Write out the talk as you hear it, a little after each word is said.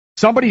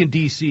somebody in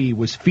D.C.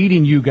 was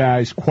feeding you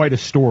guys quite a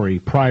story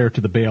prior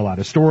to the bailout,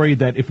 a story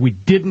that if we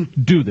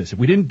didn't do this,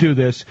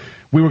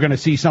 we were going to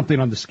see something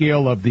on the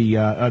scale of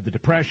the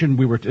Depression.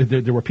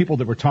 There were people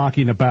that were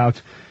talking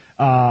about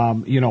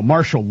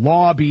martial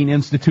law being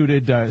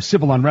instituted,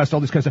 civil unrest, all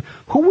this kind of stuff.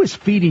 Who was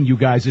feeding you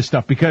guys this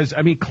stuff? Because,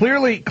 I mean,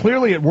 clearly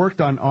it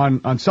worked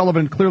on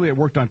Sullivan. Clearly it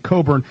worked on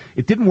Coburn.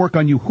 It didn't work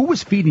on you. Who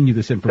was feeding you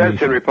this information? That's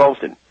Henry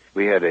Paulson.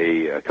 We had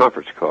a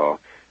conference call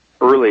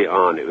early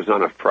on. It was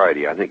on a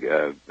Friday, I think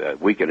a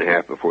week and a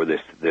half before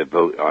the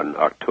vote on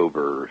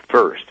October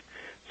 1st.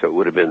 So it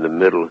would have been the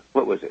middle,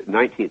 what was it,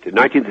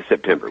 19th of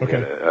September. Okay. We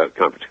had a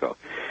conference call.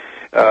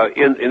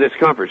 In this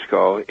conference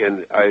call,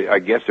 and I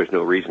guess there's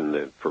no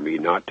reason for me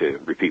not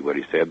to repeat what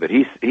he said, but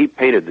he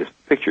painted this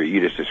picture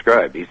you just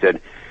described. He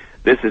said,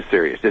 this is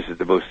serious. This is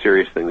the most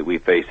serious thing that we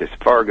face. It's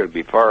going to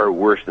be far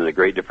worse than the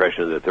Great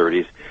Depression of the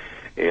 30s.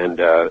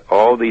 And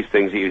all these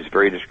things, he was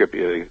very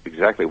descriptive of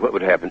exactly what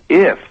would happen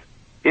if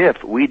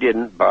we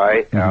didn't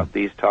buy out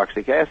these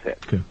toxic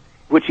assets,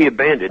 which he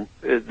abandoned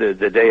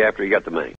the day after he got the money.